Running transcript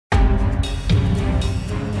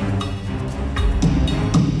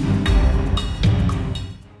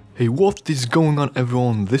Hey, what is going on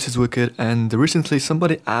everyone, this is Wicked, and recently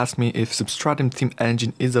somebody asked me if Substratum theme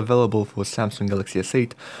engine is available for Samsung Galaxy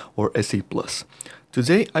S8 or S8 Plus.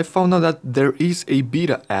 Today I found out that there is a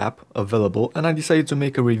beta app available and I decided to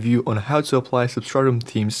make a review on how to apply Substratum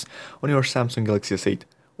themes on your Samsung Galaxy S8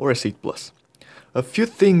 or S8 Plus. A few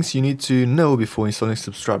things you need to know before installing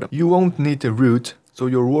Substratum. You won't need a root, so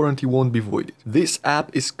your warranty won't be voided. This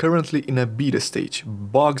app is currently in a beta stage.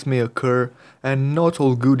 Bugs may occur and not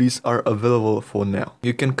all goodies are available for now.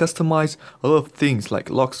 You can customize a lot of things like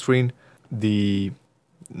lock screen, the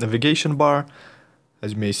navigation bar.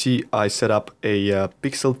 As you may see, I set up a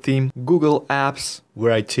pixel theme, Google Apps,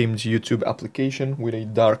 where I themed YouTube application with a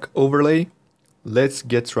dark overlay. Let's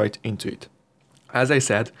get right into it. As I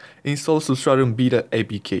said, install Substratum Beta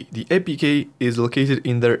APK. The APK is located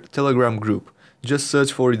in their Telegram group. Just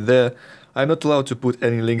search for it there. I'm not allowed to put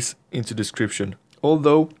any links into description.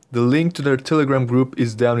 Although the link to their Telegram group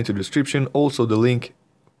is down into the description. Also the link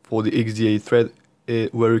for the XDA thread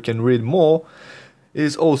where you can read more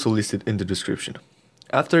is also listed in the description.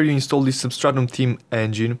 After you install this Substratum theme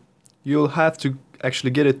engine, you'll have to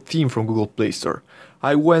actually get a theme from Google Play Store.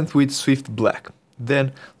 I went with Swift Black.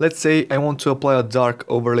 Then let's say I want to apply a dark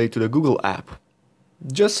overlay to the Google app.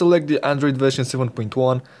 Just select the Android version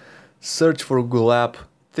 7.1. Search for Google app,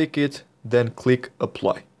 tick it, then click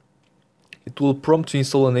apply. It will prompt to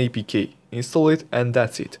install an APK. Install it and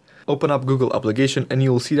that's it. Open up Google application and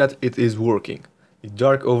you will see that it is working. The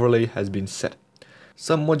dark overlay has been set.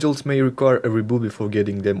 Some modules may require a reboot before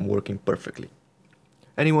getting them working perfectly.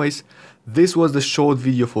 Anyways, this was the short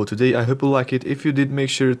video for today. I hope you like it. If you did, make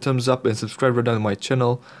sure to thumbs up and subscribe right down to my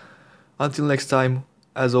channel. Until next time,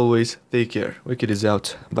 as always, take care. Wicked is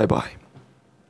out. Bye bye.